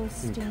So and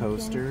stinking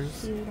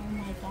coasters. cute. Oh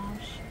my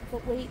gosh!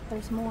 But wait,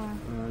 there's more.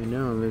 I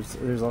know.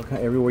 There's all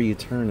kind everywhere you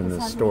turn in this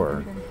hasn't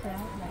store. even been put out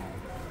yet.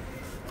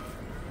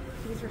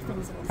 These are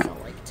things that will sell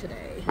like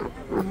today.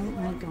 Oh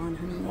my god,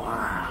 honey!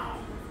 Wow.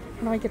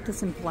 How do I get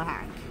this in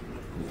black?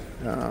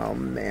 Oh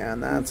man,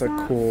 that's a Isn't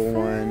that cool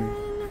fun?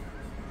 one.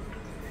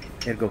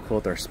 It'd go cool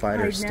with our I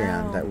spider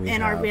stand know. that we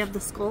and have. we have the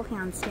skull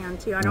hand stand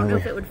too. I don't know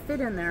if it would fit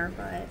in there,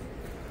 but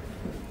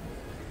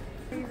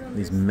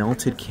These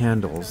melted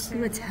candles.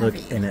 Ooh, it's Look,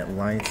 heavy. and it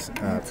lights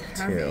up it's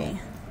too.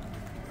 heavy.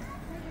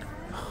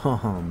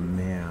 Oh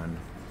man,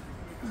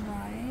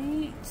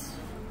 Right?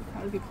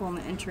 That would be cool in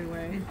the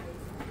entryway.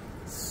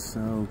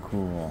 so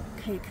cool.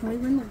 Okay, can we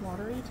win the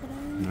lottery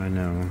today? I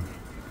know.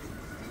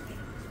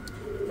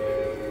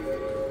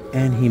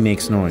 And he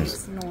makes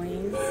noise. Makes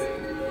noise.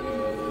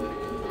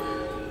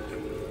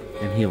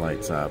 And he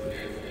lights up.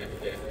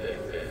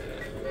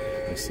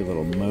 I see a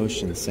little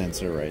motion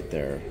sensor right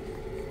there.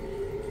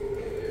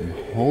 I'm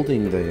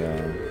holding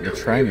the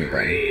try me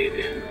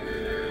button.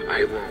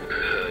 I won't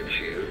hurt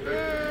you.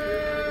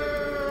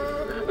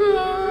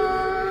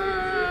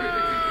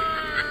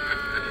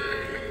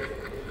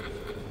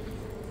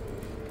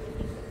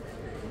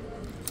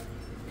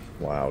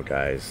 Wow,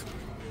 guys.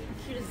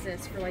 How cute is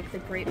this for like the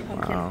Great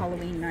Pumpkin Wow.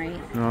 Halloween night?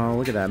 Oh,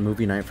 look at that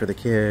movie night for the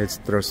kids.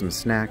 Throw some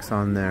snacks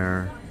on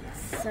there.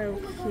 So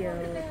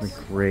cute. The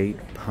Great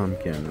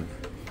Pumpkin.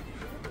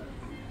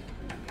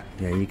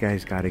 Yeah, you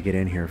guys got to get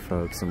in here,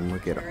 folks, and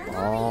look at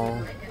all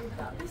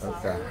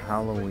of the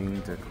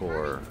Halloween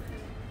decor.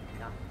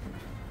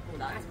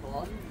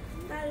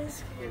 That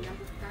is cute.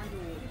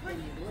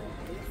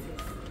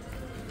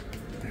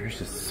 There's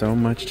just so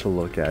much to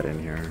look at in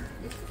here.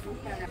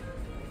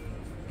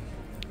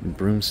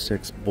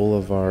 Broomsticks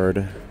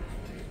Boulevard.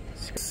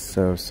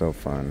 So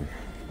fun.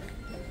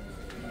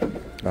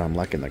 Oh, I'm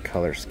liking the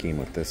color scheme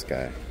with this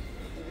guy.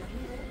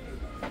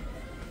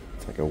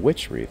 It's like a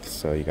witch wreath.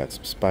 So you got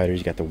some spiders,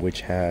 you got the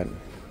witch hat.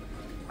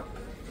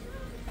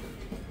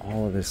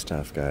 All of this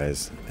stuff,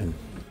 guys. And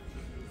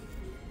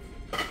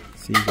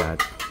see, you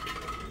got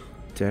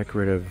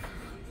decorative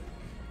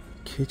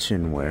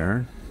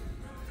kitchenware.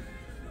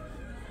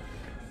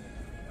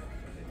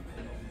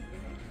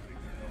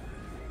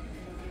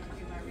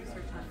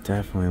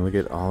 Definitely look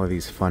at all of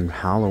these fun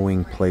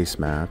Halloween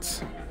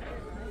placemats.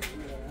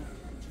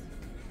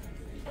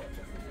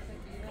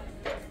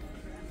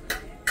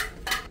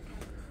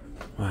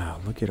 Wow,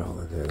 look at all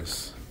of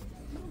this.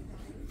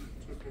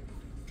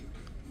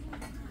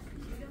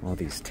 All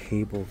these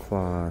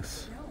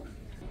tablecloths.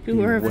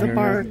 Beware of the Beware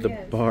bark. of the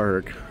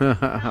bark.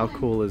 How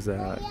cool is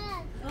that?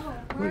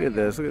 Look at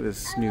this. Look at this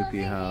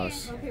Snoopy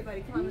house. Okay,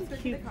 buddy, come on, let's go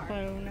to the Cute car.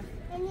 bone.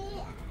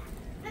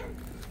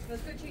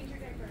 Let's go change your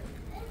diaper.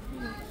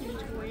 Cute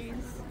toys.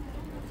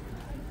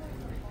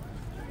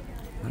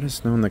 Let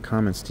us know in the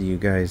comments. Do you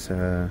guys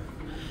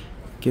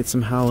get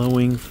some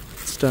Halloween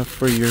stuff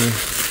for your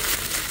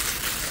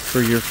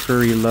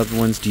furry loved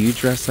ones? Do you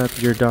dress up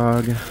your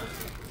dog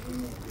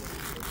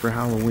for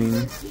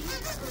Halloween?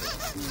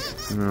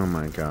 Oh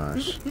my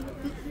gosh.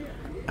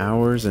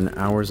 Hours and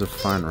hours of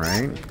fun,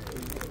 right?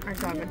 Our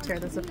dog would tear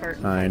this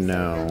apart. I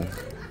know.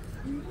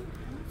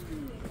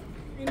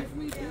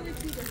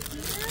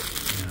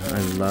 I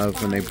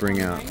love when they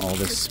bring out all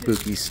this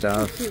spooky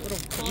stuff. Cute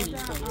little baby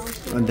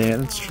toys. And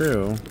that's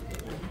true.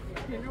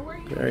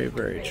 Very,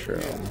 very true.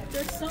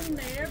 There's some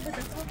there, but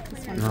the whole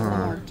This one's a little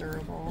more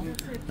durable.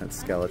 That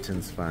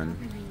skeleton's fun.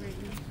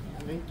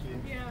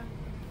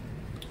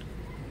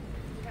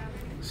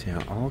 So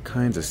yeah, all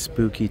kinds of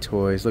spooky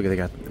toys. Look, they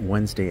got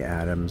Wednesday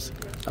Addams,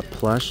 a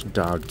plush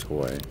dog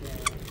toy.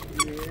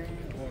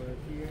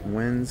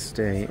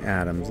 Wednesday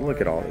Addams. Look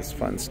at all this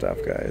fun stuff,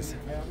 guys.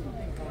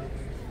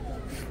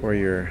 For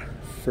your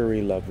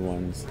furry loved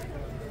ones.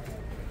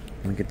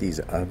 Look at these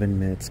oven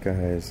mitts,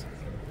 guys.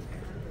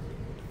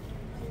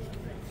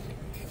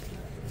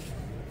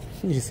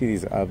 You see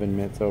these oven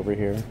mitts over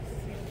here?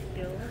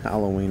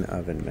 Halloween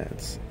oven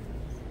mitts.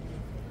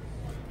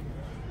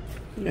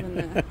 Even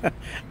the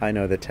I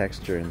know the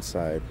texture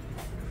inside.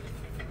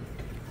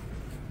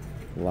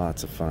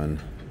 Lots of fun.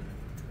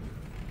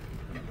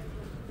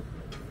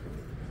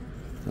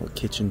 Little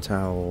kitchen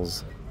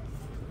towels.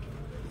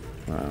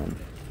 Wow.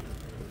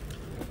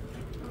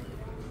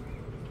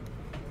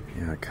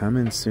 Yeah, come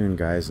in soon,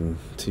 guys, and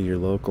to your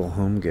local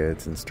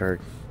HOMEGOODS and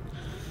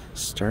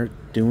start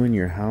doing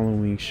your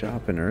Halloween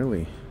shopping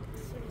early.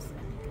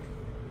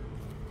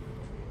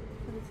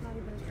 But it's not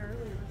even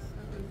early.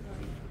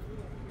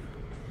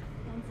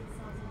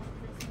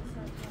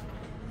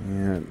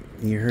 Yeah,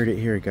 you heard it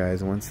here,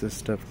 guys. Once this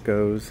stuff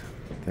goes,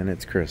 then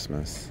it's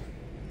Christmas.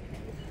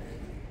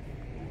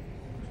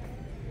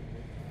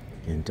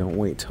 And don't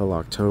wait till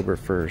October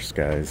 1st,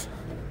 guys.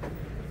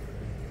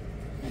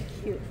 A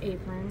cute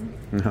apron.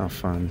 How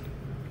fun.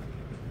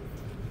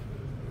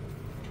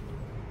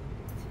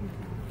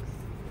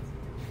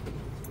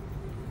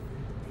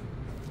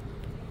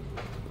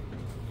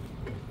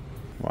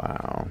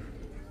 Wow.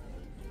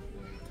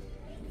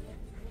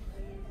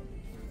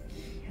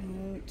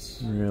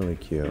 Cute. Really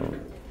cute.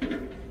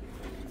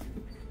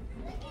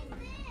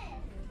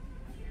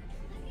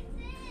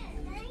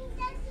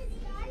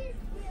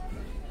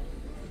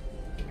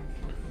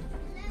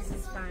 This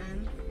is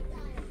fun.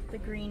 The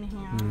green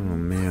hands. Oh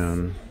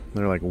man.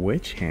 They're like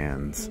witch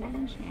hands.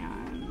 Witch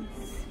hands.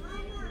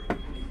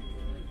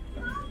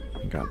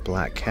 Got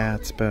black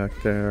cats back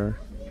there.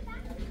 It's like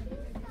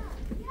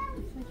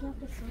you have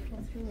to circle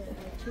through it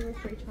like 2 or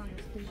 3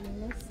 times because you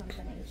miss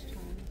something each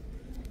time.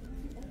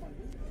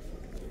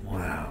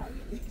 Wow.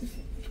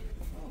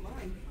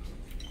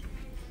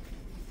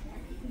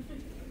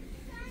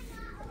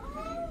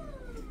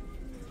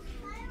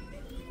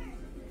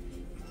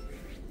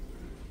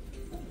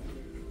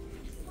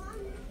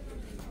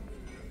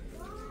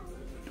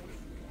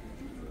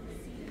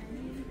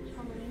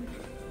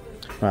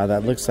 Wow,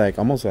 that looks like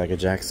almost like a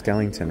Jack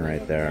Skellington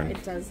right there.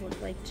 It does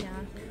look like Jack.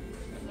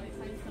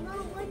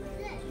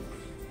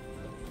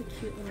 The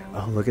cute little.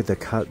 Oh, look at the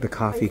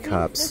coffee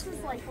cups. This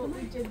is like what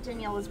we did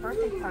Daniela's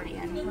birthday party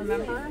in.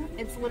 Remember?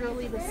 It's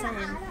literally the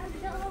same.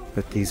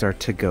 But these are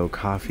to-go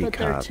coffee But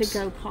cups. they're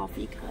to-go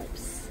coffee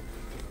cups.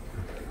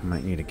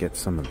 Might need to get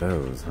some of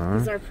those, huh?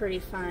 These are pretty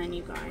fun,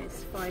 you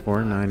guys. $5.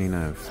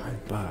 $4.99.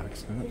 $5.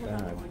 Not We have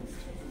other bad. ones, too.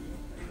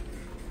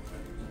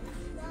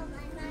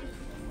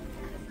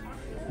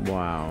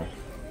 Wow.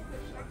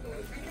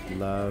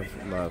 Love,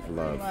 love,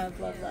 love. Love,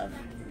 love, love.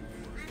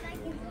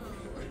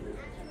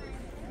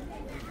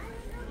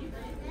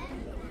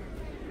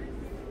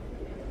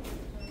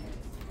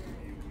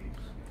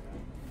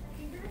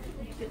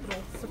 Cute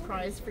little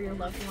surprise for your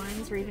loved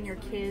ones or even your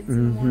kids in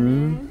the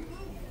morning.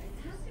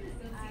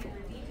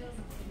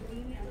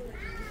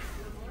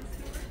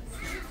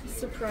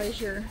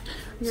 Surprise your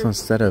So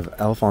instead of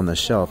elf on the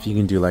shelf, you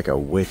can do like a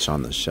witch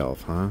on the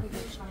shelf, huh?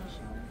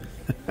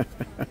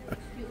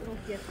 cute little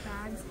gift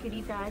bags,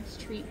 goodie bags,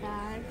 treat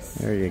bags.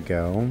 There you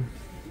go.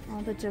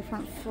 All the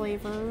different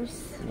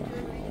flavors.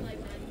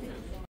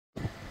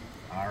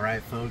 All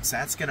right, folks,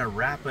 that's going to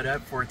wrap it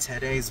up for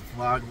today's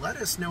vlog. Let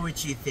us know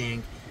what you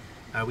think.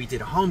 We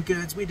did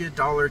HOMEGOODS, we did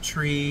Dollar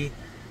Tree,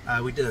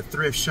 we did a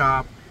thrift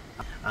shop.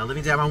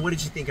 Living Devon, what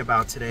did you think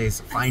about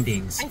today's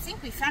findings? I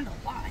think we found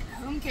a lot.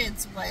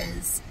 HOMEGOODS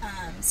was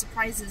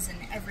surprises in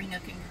every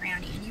nook and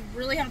cranny, and you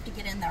really have to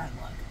get in there and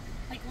look.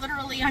 Like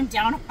literally, I'm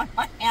down on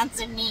my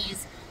hands and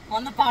knees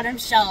on the bottom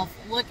shelf,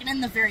 looking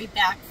in the very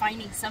back,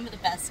 finding some of the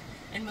best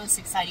and most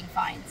exciting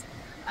finds.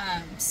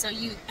 So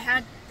you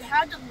had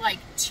to like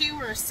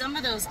tour some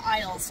of those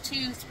aisles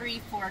 2, 3,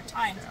 4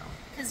 times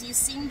because you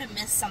seem to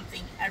miss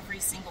something every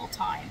single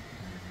time.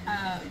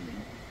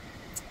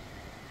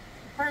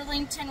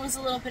 Burlington was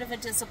a little bit of a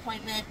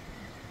disappointment.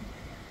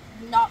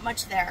 Not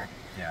much there.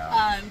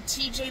 Yeah.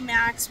 TJ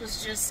Maxx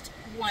was just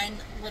one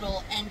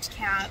little end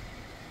cap.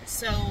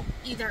 So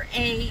either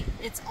A,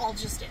 it's all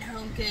just at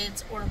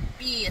HOMEGOODS, or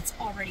B, it's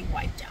already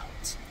wiped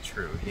out.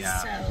 True, yeah.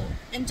 So,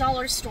 and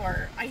Dollar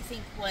Store, I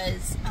think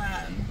was,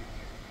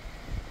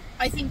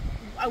 I think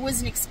I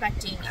wasn't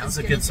expecting. That was as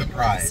a good good as it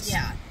surprise. was.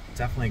 Yeah.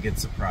 Definitely a good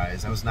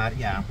surprise. I was not,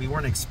 we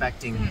weren't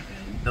expecting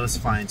those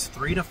finds.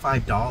 $3 to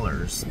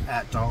 $5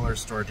 at Dollar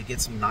Store to get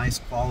some nice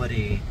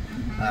quality,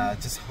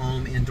 just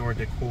home indoor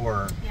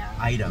decor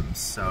items.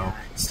 So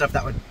stuff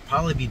that would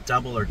probably be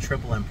double or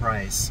triple in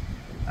price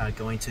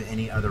going to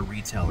any other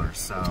retailer.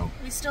 So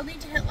we still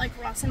need to hit like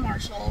Ross and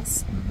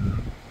Marshalls.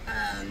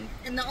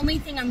 And the only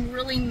thing I'm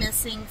really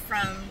missing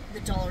from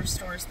the Dollar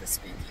Store is the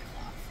spooky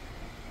cloth.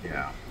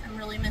 yeah. I'm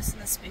really missing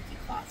the spooky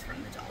cloth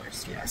from the Dollar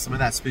Store. Yeah, some of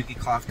that spooky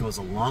cloth goes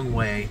a long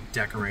way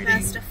decorating.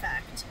 Best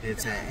effect.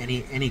 It's at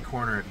any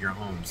corner of your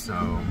home.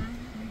 So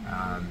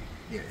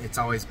it's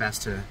always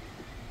best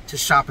to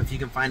shop if you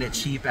can find it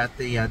cheap at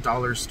the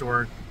Dollar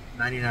Store,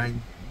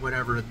 99,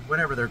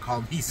 whatever they're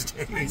called these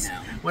days. I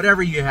know.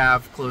 Whatever you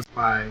have close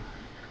by,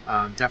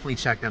 definitely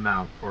check them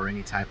out for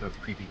any type of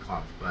creepy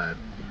cloth. But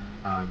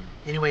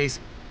anyways,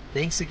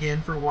 thanks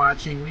again for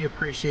watching. We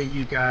appreciate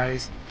you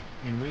guys,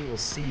 and we will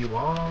see you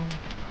all.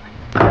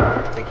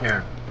 Take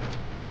care.